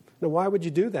acknowledgement. Now, why would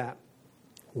you do that?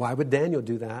 Why would Daniel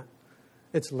do that?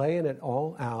 It's laying it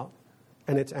all out,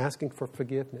 and it's asking for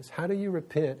forgiveness. How do you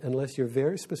repent unless you're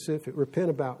very specific? Repent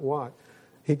about what?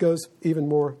 He goes even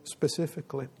more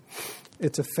specifically.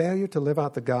 It's a failure to live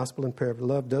out the gospel imperative.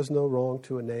 Love does no wrong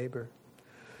to a neighbor.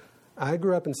 I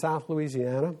grew up in South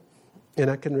Louisiana, and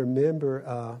I can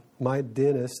remember my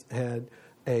dentist had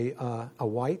a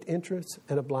white entrance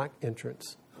and a black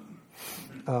entrance,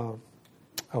 a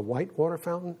white water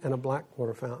fountain and a black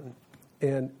water fountain.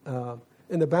 And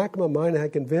in the back of my mind, I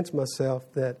convinced myself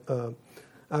that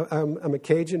I'm a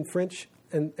Cajun French,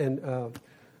 and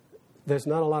there's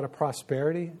not a lot of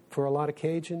prosperity for a lot of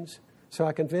Cajuns. So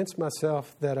I convinced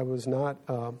myself that I was not,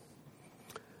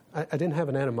 I didn't have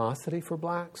an animosity for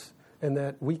blacks, and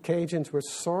that we Cajuns were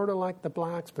sort of like the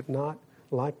blacks, but not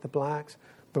like the blacks.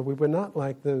 But we were not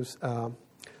like those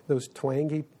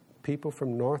twangy people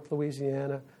from North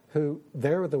Louisiana who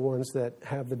they're the ones that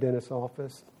have the dentist's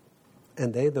office.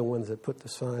 And they're the ones that put the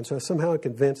sign. So somehow I'm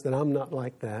convinced that I'm not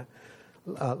like that.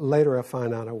 Later I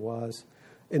find out I was.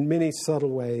 In many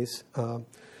subtle ways.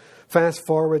 Fast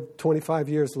forward 25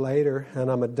 years later,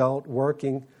 and I'm adult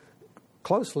working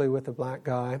closely with a black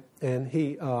guy. And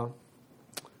he was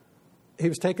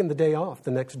taking the day off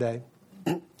the next day.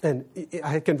 And I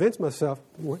had convinced myself,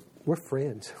 we're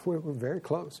friends. We're very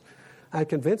close. I had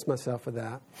convinced myself of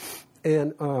that.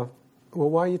 And, well,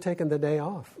 why are you taking the day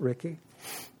off, Ricky?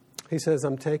 He says,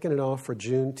 I'm taking it off for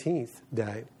Juneteenth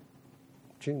Day.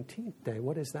 Juneteenth Day,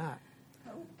 what is that?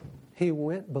 He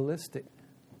went ballistic.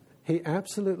 He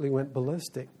absolutely went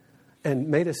ballistic and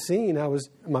made a scene.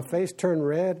 My face turned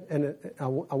red, and I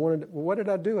wanted, what did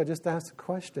I do? I just asked a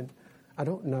question. I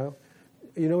don't know.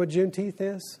 You know what Juneteenth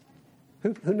is?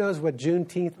 Who knows what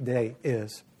Juneteenth Day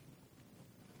is?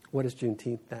 What is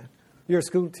Juneteenth Day? You're a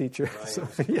school teacher. Right. So,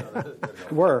 yeah.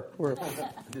 Were. I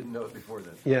didn't know it before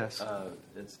then. Yes.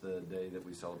 It's the day that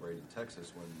we celebrate in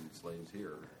Texas when slaves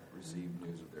here received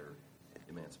news of their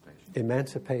emancipation.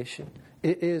 Emancipation.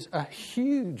 It is a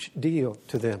huge deal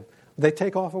to them. They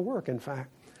take off of work, in fact.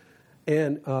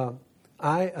 And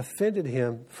I offended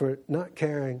him for not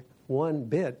caring one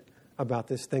bit about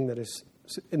this thing that is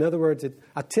In other words,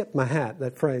 I tipped my hat,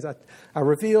 that phrase. I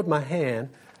revealed my hand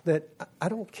that I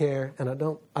don't care, and I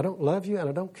don't love you, and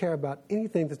I don't care about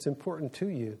anything that's important to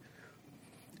you.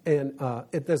 And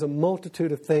there's a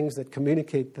multitude of things that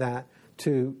communicate that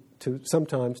to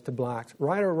sometimes to blacks,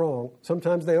 right or wrong.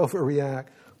 Sometimes they overreact,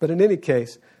 but in any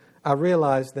case, I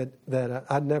realized that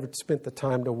I'd never spent the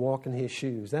time to walk in his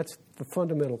shoes. That's the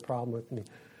fundamental problem with me.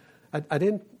 I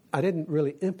didn't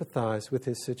really empathize with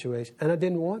his situation, and I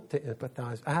didn't want to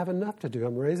empathize. I have enough to do.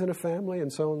 I'm raising a family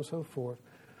and so on and so forth.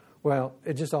 Well,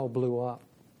 it just all blew up.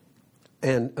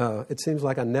 And it seems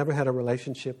like I never had a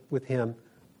relationship with him,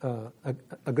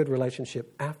 a good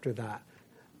relationship after that.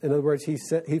 In other words, he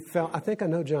felt, I think I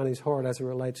know Johnny's heart as it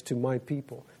relates to my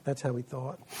people. That's how he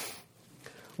thought.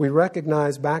 We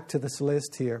recognize, back to this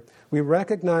list here, we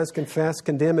recognize, confess,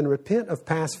 condemn, and repent of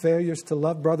past failures to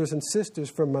love brothers and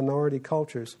sisters from minority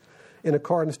cultures in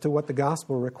accordance to what the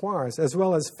gospel requires, as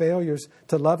well as failures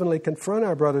to lovingly confront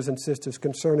our brothers and sisters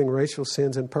concerning racial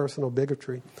sins and personal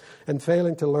bigotry, and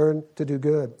failing to learn to do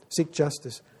good, seek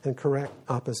justice, and correct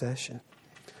opposition.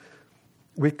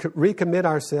 We recommit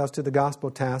ourselves to the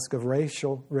gospel task of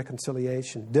racial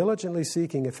reconciliation, diligently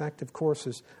seeking effective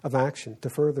courses of action to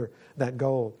further that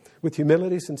goal, with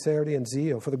humility, sincerity, and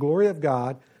zeal for the glory of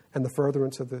God and the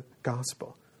furtherance of the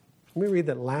gospel. Let me read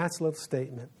that last little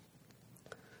statement.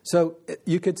 So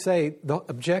you could say the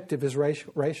objective is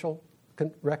racial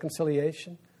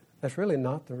reconciliation. That's really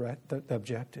not the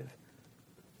objective.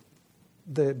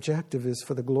 The objective is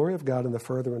for the glory of God and the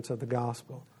furtherance of the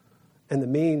gospel. And the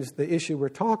means, the issue we're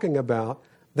talking about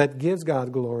that gives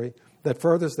God glory, that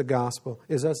furthers the gospel,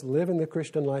 is us living the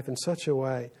Christian life in such a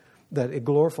way that it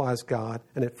glorifies God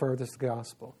and it furthers the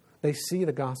gospel. They see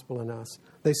the gospel in us.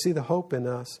 They see the hope in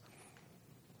us.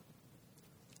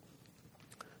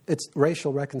 It's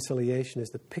racial reconciliation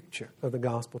is the picture of the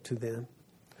gospel to them.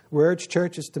 We urge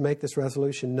churches to make this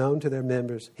resolution known to their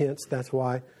members. Hence, that's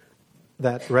why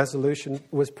that resolution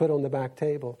was put on the back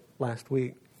table last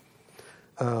week.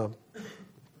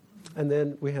 And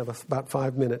then we have about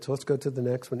 5 minutes. Let's go to the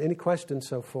next one. Any questions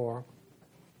so far?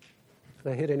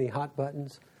 Did I hit any hot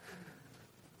buttons?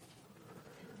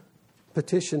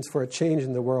 Petitions for a change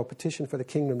in the world. Petition for the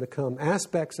kingdom to come.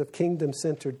 Aspects of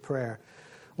kingdom-centered prayer.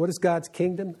 What is God's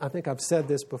kingdom? I think I've said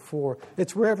this before.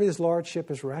 It's wherever His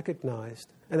lordship is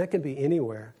recognized. And that can be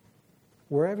anywhere.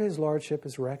 Wherever His lordship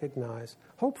is recognized.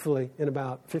 Hopefully, in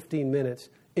about 15 minutes,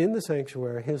 in the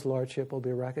sanctuary, His lordship will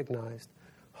be recognized.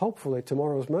 Hopefully,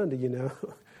 tomorrow's Monday, you know.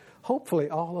 Hopefully,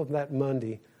 all of that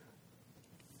Monday,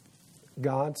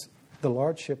 the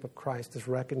lordship of Christ is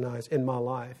recognized in my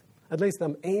life. At least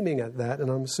I'm aiming at that,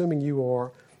 and I'm assuming you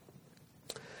are.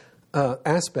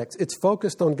 Aspects. It's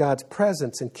focused on God's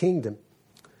presence and kingdom.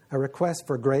 A request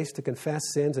for grace to confess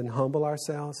sins and humble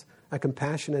ourselves. A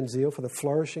compassion and zeal for the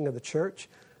flourishing of the church.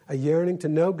 A yearning to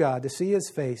know God, to see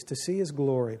His face, to see His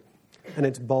glory. And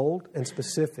it's bold and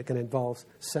specific and involves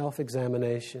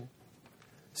self-examination.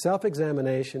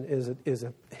 Self-examination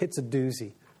it's a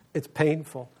doozy. It's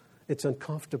painful. It's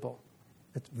uncomfortable.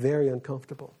 It's very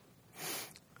uncomfortable.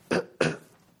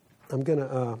 I'm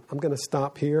gonna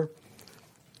stop here.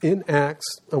 In Acts,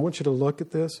 I want you to look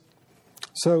at this.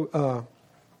 So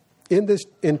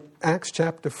in Acts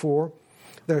chapter 4,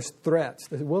 there's threats.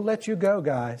 We'll let you go,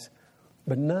 guys,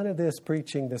 but none of this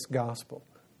preaching this gospel.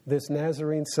 This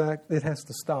Nazarene sect, it has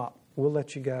to stop. We'll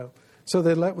let you go. So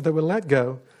they were let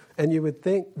go, and you would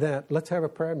think that let's have a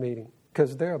prayer meeting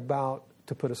because they're about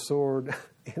to put a sword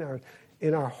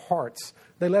in our hearts.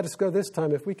 They let us go this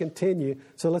time if we continue.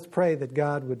 So let's pray that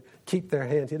God would keep their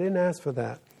hands. He didn't ask for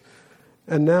that.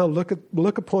 And now look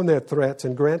upon their threats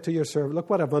and grant to your servant.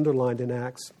 Look what I've underlined in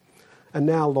Acts. And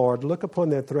now, Lord, look upon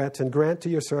their threats and grant to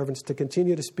your servants to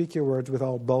continue to speak your words with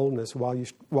all boldness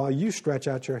while you stretch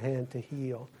out your hand to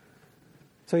heal.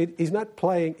 So he's not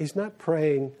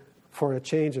praying for a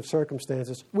change of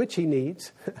circumstances, which he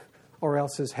needs, or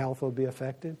else his health will be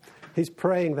affected. He's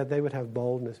praying that they would have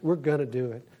boldness. We're going to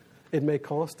do it. It may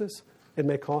cost us. It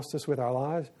may cost us with our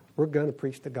lives. We're going to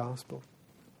preach the gospel.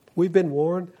 We've been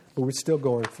warned, but we're still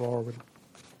going forward.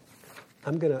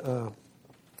 I'm going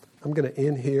to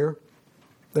end here.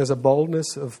 There's a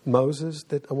boldness of Moses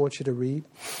that I want you to read.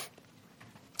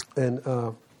 And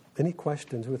any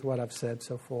questions with what I've said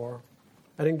so far?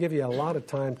 I didn't give you a lot of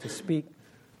time to speak,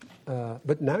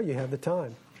 but now you have the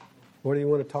time. What do you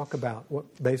want to talk about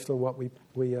based on what we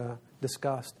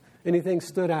discussed? Anything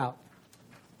stood out?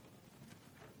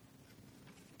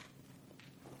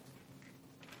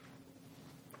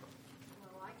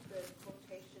 I like the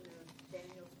quotation of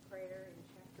Daniel's prayer in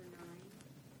chapter 9,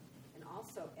 and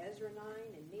also Ezra 9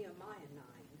 and Nehemiah 9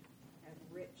 have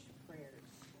rich prayers.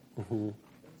 Mm-hmm. Those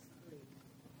three.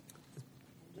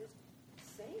 And just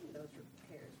saying those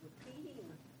prayers, repeating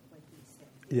what he said.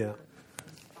 Yeah.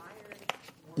 Inspired.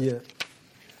 Yeah.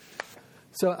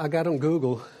 So I got on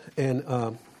Google and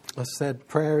I said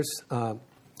prayers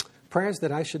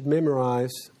that I should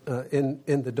memorize in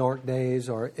the dark days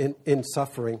or in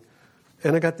suffering.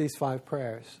 And I got these 5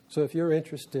 prayers. So if you're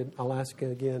interested, I'll ask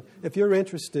you again. If you're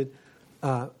interested,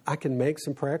 I can make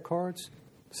some prayer cards,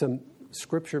 some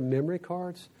scripture memory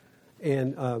cards,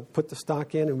 and put the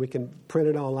stock in, and we can print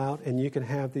it all out, and you can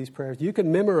have these prayers. You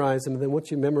can memorize them, and then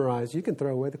once you memorize, you can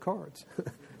throw away the cards.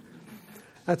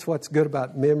 That's what's good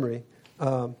about memory.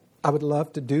 I would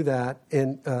love to do that,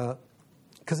 and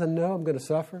because I know I'm going to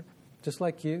suffer, just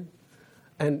like you.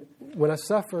 And when I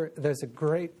suffer, there's a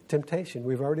great temptation.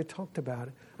 We've already talked about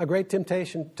it. A great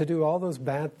temptation to do all those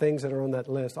bad things that are on that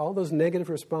list, all those negative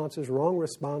responses, wrong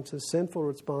responses, sinful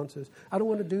responses. I don't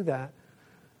want to do that.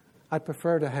 I'd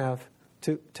prefer to have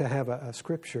a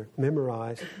scripture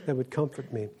memorized that would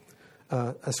comfort me.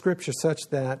 A scripture such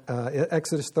that,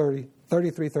 Exodus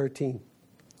 33:13.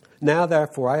 Now,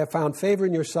 therefore, I have found favor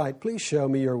in your sight. Please show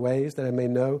me your ways that I may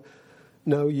know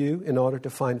you in order to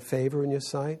find favor in your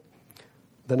sight.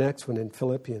 The next one in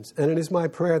Philippians. And it is my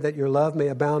prayer that your love may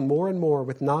abound more and more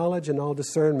with knowledge and all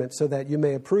discernment, so that you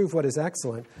may approve what is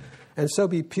excellent, and so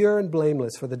be pure and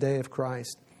blameless for the day of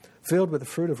Christ, filled with the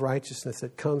fruit of righteousness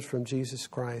that comes from Jesus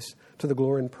Christ, to the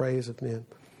glory and praise of men.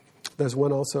 There's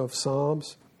one also of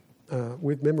Psalms.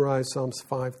 We've memorized Psalms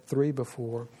 5:3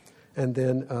 before. And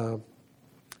then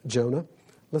Jonah.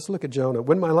 Let's look at Jonah.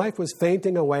 When my life was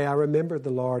fainting away, I remembered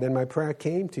the Lord, and my prayer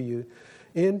came to you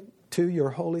into your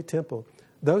holy temple.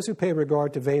 Those who pay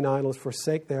regard to vain idols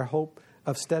forsake their hope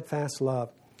of steadfast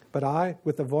love. But I,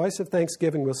 with the voice of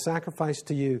thanksgiving, will sacrifice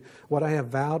to you. What I have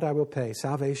vowed I will pay.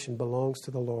 Salvation belongs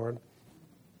to the Lord.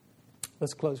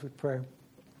 Let's close with prayer.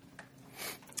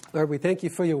 Lord, we thank you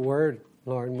for your word,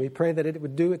 Lord, and we pray that it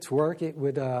would do its work. It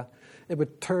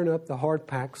would turn up the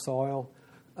hard-packed soil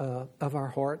of our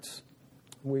hearts.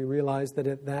 We realize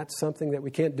that that's something that we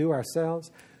can't do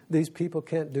ourselves. These people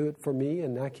can't do it for me,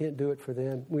 and I can't do it for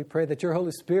them. We pray that your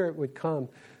Holy Spirit would come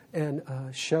and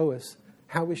show us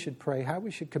how we should pray, how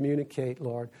we should communicate,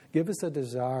 Lord. Give us a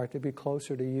desire to be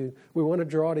closer to you. We want to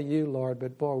draw to you, Lord,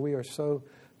 but boy, we are so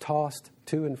tossed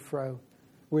to and fro.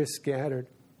 We're scattered.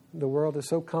 The world is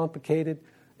so complicated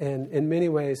and in many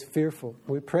ways fearful.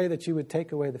 We pray that you would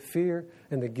take away the fear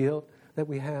and the guilt that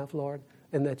we have, Lord,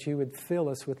 and that you would fill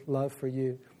us with love for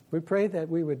you. We pray that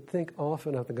we would think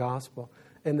often of the gospel,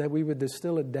 and that we would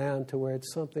distill it down to where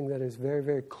it's something that is very,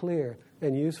 very clear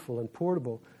and useful and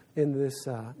portable in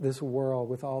this world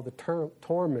with all the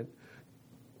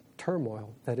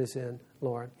turmoil that is in,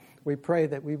 Lord. We pray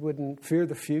that we wouldn't fear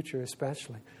the future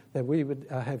especially, that we would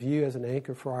have you as an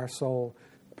anchor for our soul.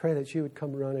 Pray that you would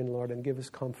come running, Lord, and give us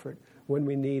comfort when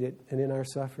we need it and in our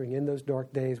suffering, in those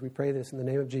dark days. We pray this in the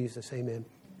name of Jesus. Amen.